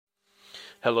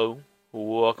Hello,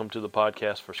 welcome to the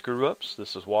podcast for Screw Ups.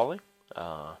 This is Wally.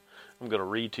 I'm going to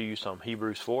read to you some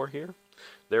Hebrews 4 here.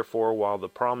 Therefore, while the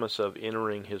promise of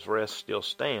entering his rest still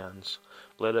stands,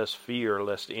 let us fear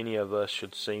lest any of us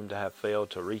should seem to have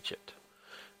failed to reach it.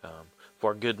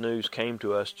 For good news came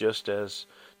to us just as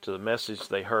to the message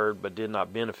they heard but did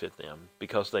not benefit them,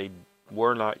 because they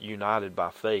were not united by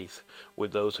faith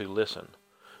with those who listen.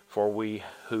 For we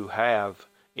who have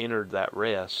entered that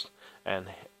rest, and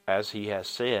as he has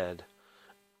said,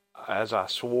 as I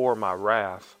swore my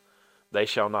wrath, they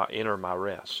shall not enter my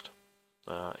rest.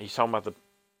 He's talking about the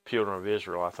children of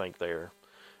Israel, I think, there.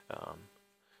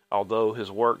 Although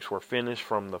his works were finished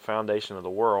from the foundation of the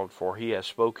world, for he has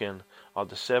spoken of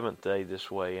the seventh day this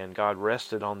way, and God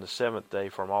rested on the seventh day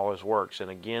from all his works. And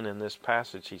again in this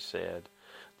passage he said,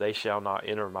 they shall not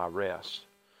enter my rest.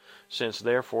 Since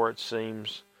therefore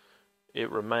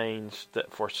it remains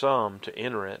that for some to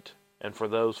enter it, and for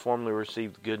those formerly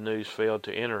received the good news failed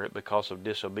to enter it because of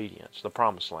disobedience, the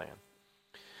promised land.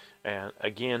 And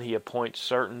again he appoints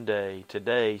certain day,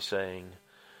 today, saying,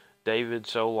 David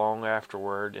so long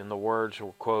afterward, in the words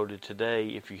were quoted, today,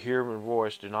 if you hear my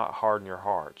voice, do not harden your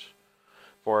hearts.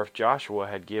 For if Joshua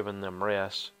had given them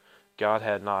rest, God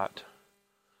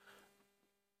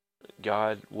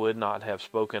would not have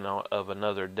spoken of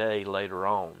another day later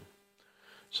on.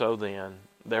 So then,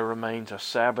 there remains a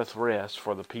Sabbath rest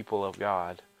for the people of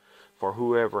God, for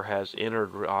whoever has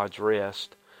entered God's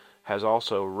rest has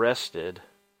also rested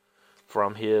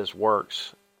from his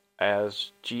works as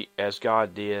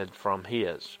God did from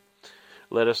his.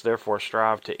 Let us therefore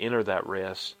strive to enter that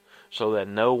rest, so that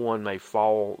no one may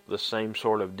fall the same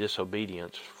sort of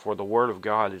disobedience. For the word of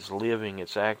God is living,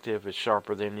 it's active, it's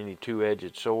sharper than any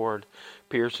two-edged sword,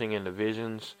 piercing into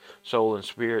visions, soul and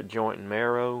spirit, joint and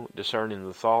marrow, discerning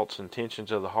the thoughts and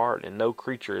intentions of the heart, and no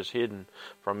creature is hidden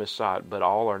from his sight, but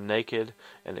all are naked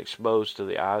and exposed to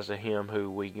the eyes of him who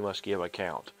we must give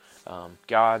account.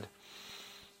 God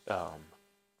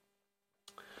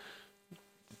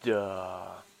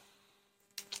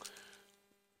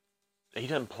he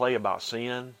doesn't play about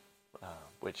sin,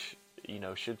 which,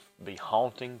 should be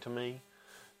haunting to me.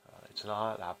 It's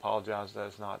not. I apologize that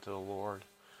it's not to the Lord.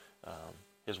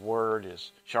 His word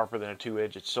is sharper than a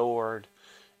two-edged sword.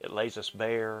 It lays us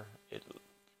bare. It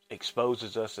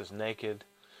exposes us as naked.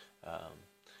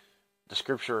 The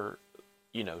scripture,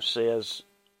 says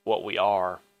what we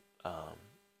are.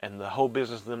 And the whole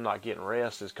business of them not getting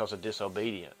rest is because of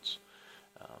disobedience.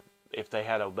 If they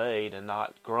had obeyed and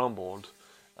not grumbled,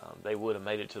 they would have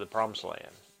made it to the promised land.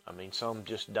 I mean, some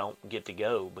just don't get to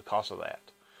go because of that.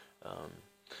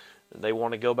 They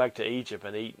want to go back to Egypt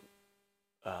and eat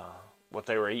what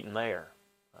they were eating there.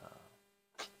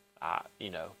 I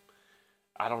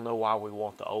don't know why we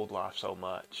want the old life so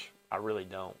much. I really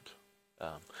don't.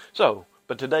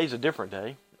 But today's a different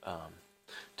day.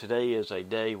 Today is a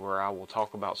day where I will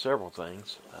talk about several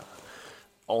things.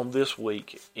 On this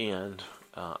weekend,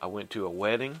 I went to a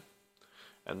wedding,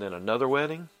 and then another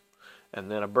wedding,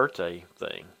 and then a birthday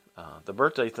thing. The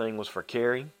birthday thing was for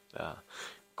Carrie. Of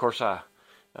course, I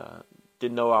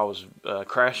didn't know I was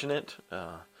crashing it.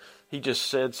 He just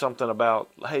said something about,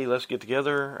 hey, let's get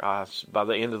together. By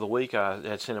the end of the week, I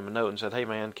had sent him a note and said, hey,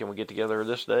 man, can we get together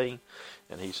this day?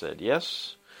 And he said,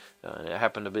 yes. It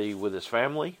happened to be with his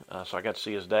family, so I got to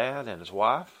see his dad and his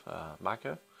wife,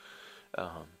 Micah,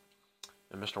 and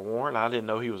Mr. Warren. I didn't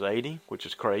know he was 80, which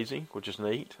is crazy, which is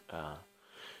neat.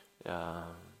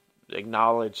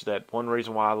 Acknowledge that one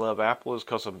reason why I love Apple is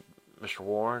because of Mr.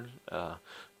 Warren.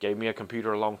 Gave me a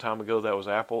computer a long time ago that was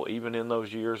Apple, even in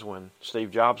those years when Steve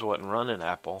Jobs wasn't running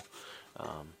Apple,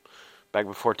 back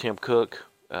before Tim Cook.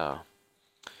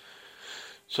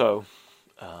 So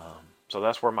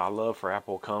that's where my love for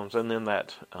Apple comes. And then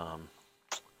that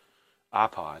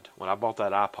iPod. When I bought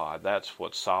that iPod, that's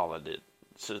what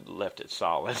left it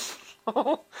solid.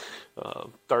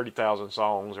 30,000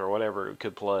 songs or whatever it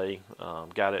could play.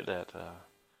 Got it at,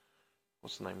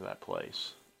 what's the name of that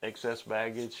place? Excess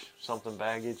Baggage, something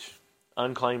baggage,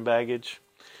 Unclaimed Baggage,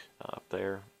 up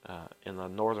there in the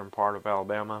northern part of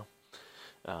Alabama.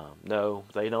 No,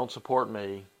 they don't support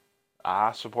me.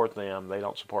 I support them. They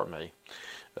don't support me.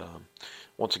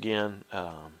 Once again,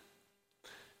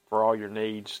 for all your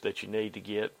needs that you need to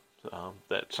get,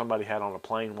 that somebody had on a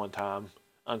plane one time,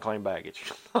 Unclaimed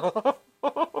Baggage.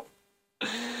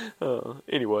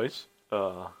 Anyways,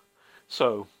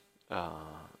 so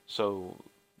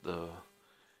the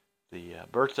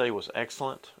birthday was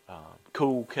excellent.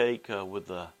 Cool cake with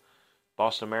the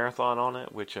Boston Marathon on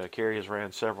it, which Carrie has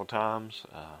ran several times.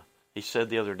 He said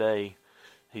the other day,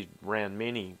 he ran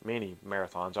many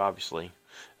marathons, obviously,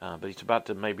 but he's about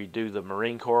to maybe do the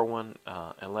Marine Corps one,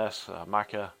 unless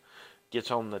Micah gets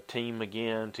on the team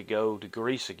again to go to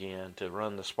Greece again to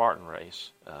run the Spartan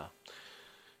race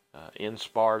in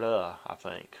Sparta, I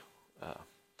think.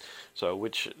 So,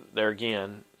 which there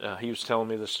again, he was telling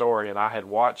me the story, and I had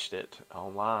watched it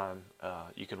online.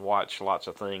 You can watch lots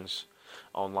of things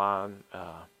online,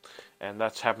 and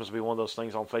that happens to be one of those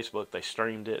things on Facebook. They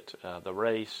streamed it, the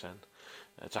race, and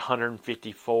it's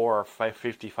 154 or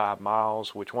 55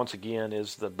 miles, which once again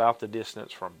is about the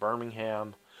distance from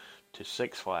Birmingham to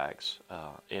Six Flags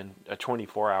in a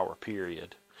 24-hour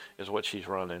period, is what she's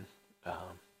running.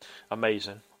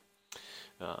 Amazing,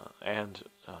 and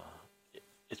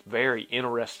it's very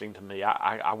interesting to me.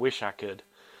 I wish I could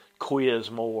quiz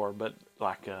more, but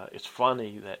it's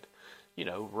funny that,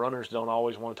 runners don't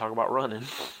always want to talk about running.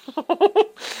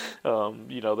 They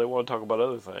want to talk about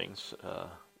other things.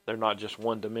 They're not just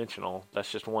one-dimensional.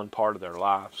 That's just one part of their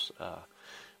lives,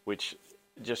 which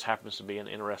just happens to be an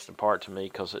interesting part to me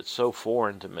because it's so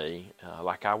foreign to me.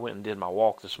 I went and did my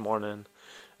walk this morning,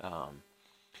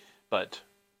 but,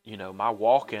 my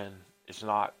walking is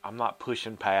not, I'm not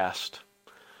pushing past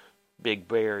big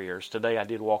barriers. Today I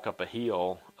did walk up a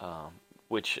hill,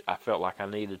 which I felt like I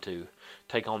needed to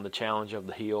take on the challenge of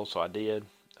the hill, so I did.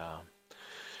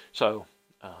 So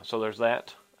there's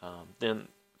that. Then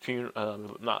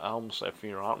I almost said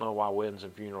funeral. I don't know why weddings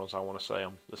and funerals, I want to say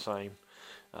them the same.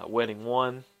 Wedding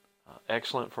 1,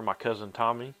 excellent for my cousin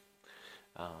Tommy.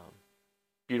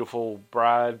 Beautiful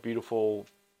bride, beautiful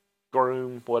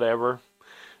groom, whatever.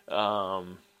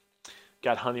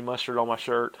 Got honey mustard on my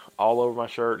shirt, all over my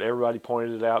shirt. Everybody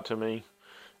pointed it out to me,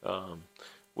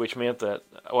 which meant that,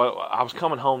 I was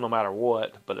coming home no matter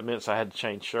what, but it meant I had to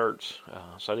change shirts.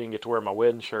 So I didn't get to wear my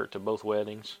wedding shirt to both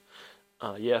weddings.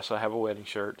 Yes, I have a wedding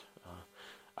shirt.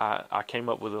 I came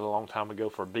up with it a long time ago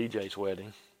for BJ's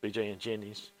wedding, BJ and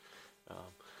Jenny's.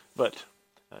 But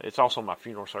it's also my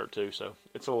funeral shirt too, so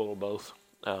it's a little both.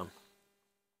 No,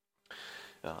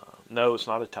 it's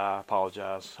not a tie. I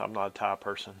apologize. I'm not a tie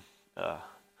person.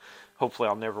 Hopefully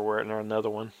I'll never wear it in another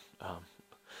one.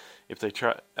 If they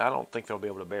try, I don't think they'll be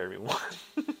able to bury me one.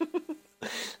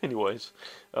 Anyways,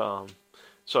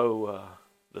 so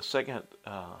the second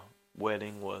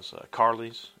wedding was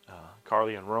Carly's,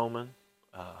 Carly and Roman.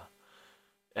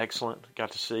 Excellent.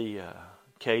 Got to see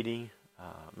Katie,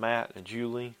 Matt, and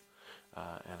Julie,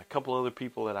 and a couple other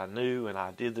people that I knew, and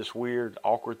I did this weird,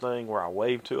 awkward thing where I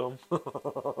waved to them.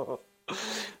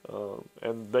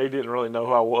 And they didn't really know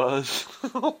who I was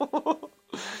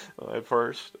at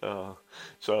first.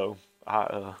 So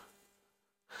I'm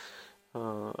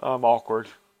awkward.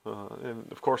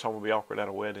 And of course I'm going to be awkward at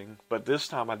a wedding. But this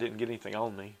time I didn't get anything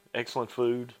on me. Excellent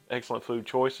food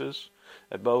choices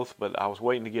at both. But I was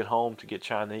waiting to get home to get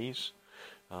Chinese.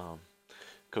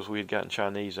 Because we had gotten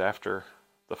Chinese after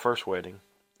the first wedding.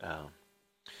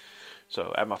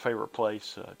 So at my favorite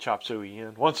place, Chop Suey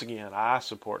Inn. Once again, I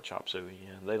support Chop Suey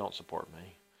Inn. They don't support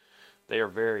me. They are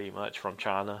very much from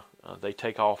China. They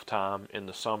take off time in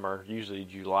the summer, usually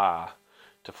July,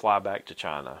 to fly back to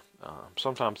China.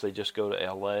 Sometimes they just go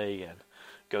to LA and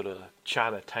go to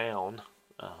Chinatown.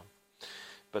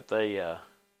 But I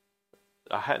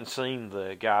hadn't seen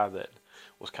the guy that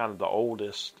was kind of the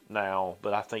oldest now,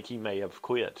 but I think he may have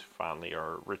quit finally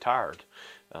or retired.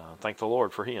 Thank the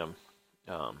Lord for him.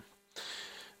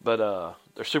 But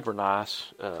they're super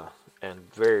nice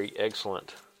and very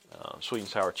excellent. Sweet and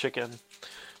sour chicken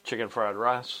fried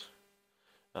rice,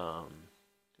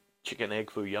 chicken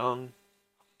egg foo young.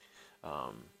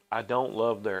 I don't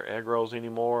love their egg rolls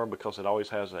anymore because it always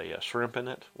has a shrimp in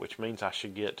it, which means I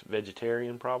should get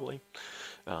vegetarian probably.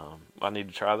 I need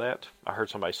to try that. I heard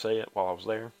somebody say it while I was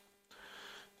there.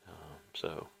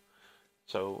 So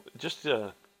just,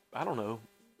 I don't know,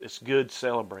 it's good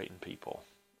celebrating people.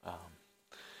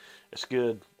 It's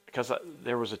good because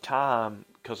there was a time,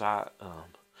 because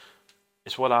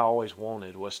it's what I always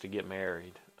wanted was to get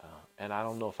married. And I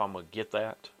don't know if I'm going to get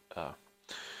that. I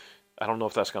don't know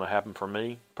if that's going to happen for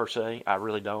me, per se. I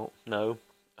really don't know.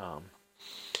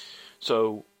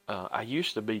 So I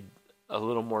used to be a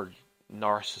little more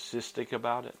narcissistic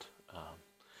about it.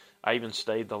 I even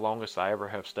stayed the longest I ever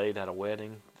have stayed at a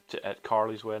wedding, at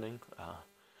Carly's wedding.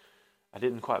 I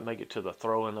didn't quite make it to the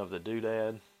throwing of the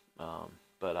doodad,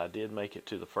 but I did make it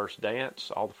to the first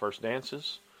dance, all the first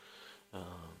dances.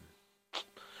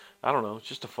 I don't know, it's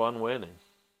just a fun wedding.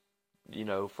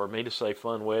 For me to say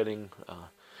fun wedding,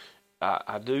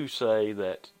 I do say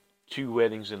that 2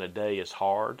 weddings in a day is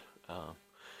hard.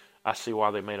 I see why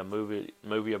they made a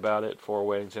movie about it, 4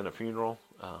 weddings and a funeral.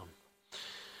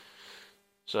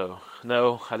 So,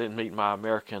 no, I didn't meet my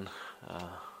American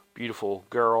beautiful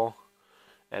girl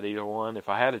at either one. If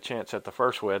I had a chance at the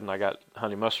first wedding, I got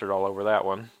honey mustard all over that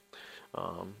one.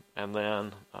 And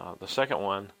then the second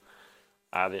one,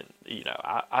 I didn't,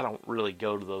 I don't really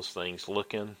go to those things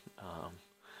looking.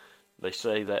 They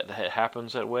say that it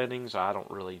happens at weddings. I don't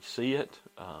really see it.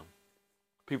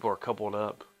 People are coupled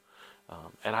up.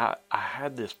 And I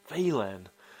had this feeling,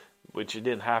 which it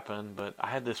didn't happen, but I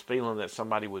had this feeling that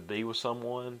somebody would be with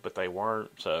someone, but they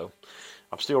weren't. So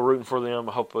I'm still rooting for them.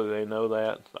 Hopefully they know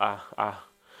that. I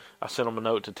sent them a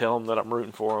note to tell them that I'm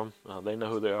rooting for them. They know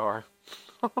who they are.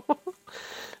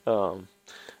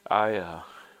 I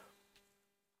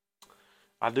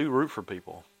do root for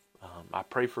people. I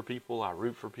pray for people. I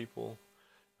root for people.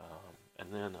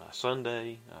 And then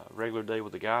Sunday, regular day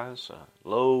with the guys,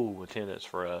 low attendance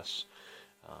for us.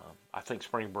 I think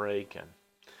spring break and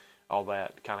all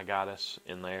that kind of got us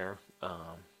in there.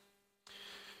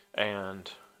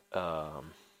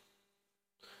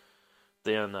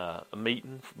 Then a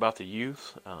meeting about the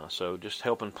youth. So just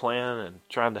helping plan and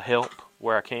trying to help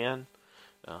where I can,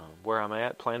 where I'm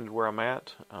at, planted where I'm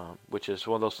at, which is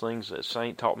one of those things that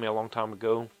Saint taught me a long time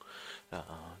ago.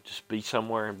 Just be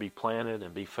somewhere and be planted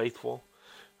and be faithful.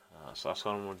 So that's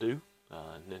what I'm going to do.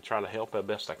 And then try to help as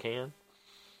best I can.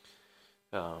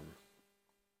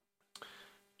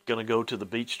 Going to go to the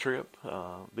beach trip.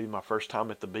 Be my first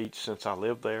time at the beach since I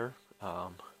lived there.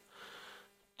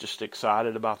 Just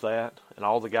excited about that. And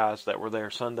all the guys that were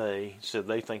there Sunday said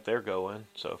they think they're going.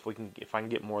 So if I can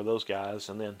get more of those guys,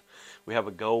 and then we have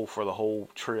a goal for the whole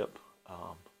trip.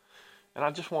 And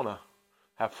I just want to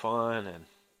have fun and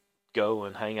go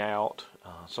and hang out.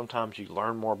 Sometimes you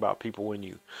learn more about people when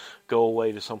you go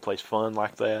away to someplace fun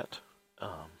like that.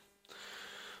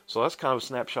 So that's kind of a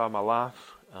snapshot of my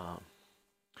life.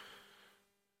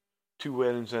 2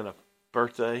 weddings and a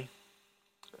birthday.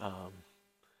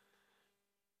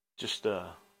 Just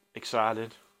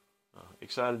excited.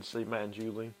 Excited to see Matt and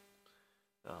Julie.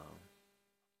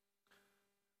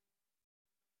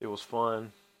 It was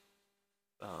fun.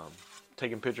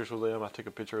 Taking pictures with them. I took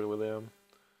a picture with them.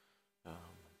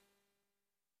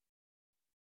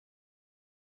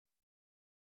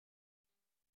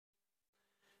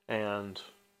 And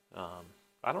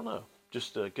I don't know,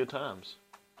 just good times.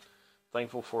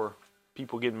 Thankful for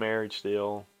people getting married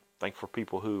still. Thankful for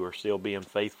people who are still being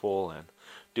faithful and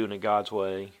doing it God's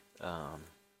way.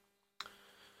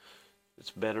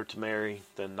 It's better to marry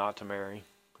than not to marry.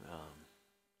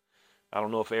 I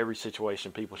don't know if every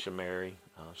situation people should marry.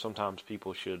 Sometimes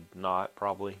people should not,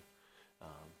 probably.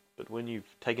 But when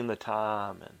you've taken the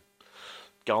time and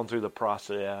gone through the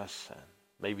process and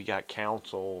maybe got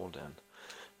counseled and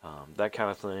that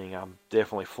kind of thing, I'm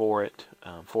definitely for it,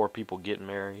 for people getting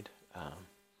married.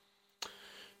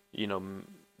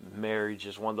 Marriage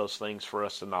is one of those things for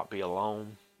us to not be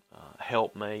alone.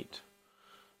 Helpmate,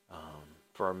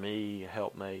 for me,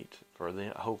 helpmate, for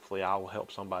them. Hopefully I will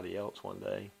help somebody else one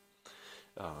day.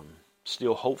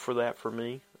 Still hope for that for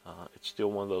me. It's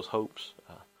still one of those hopes.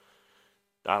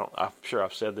 I'm sure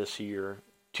I've said this here.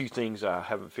 2 things I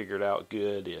haven't figured out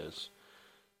good is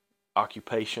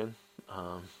occupation.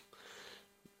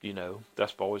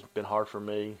 That's always been hard for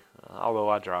me, although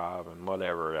I drive and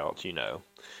whatever else,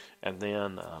 And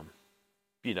then,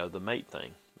 the mate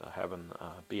thing,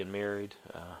 being married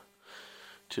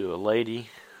to a lady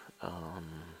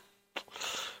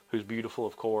who's beautiful,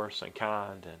 of course, and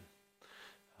kind, and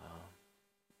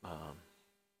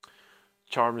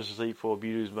charm is deceitful,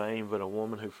 beauty is vain, but a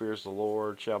woman who fears the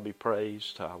Lord shall be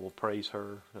praised. I will praise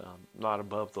her, not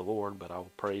above the Lord, but I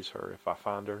will praise her if I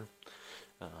find her.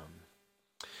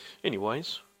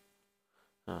 Anyways,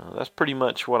 that's pretty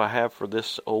much what I have for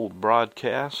this old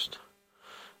broadcast.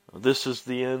 This is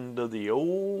the end of the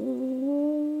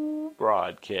old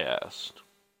broadcast.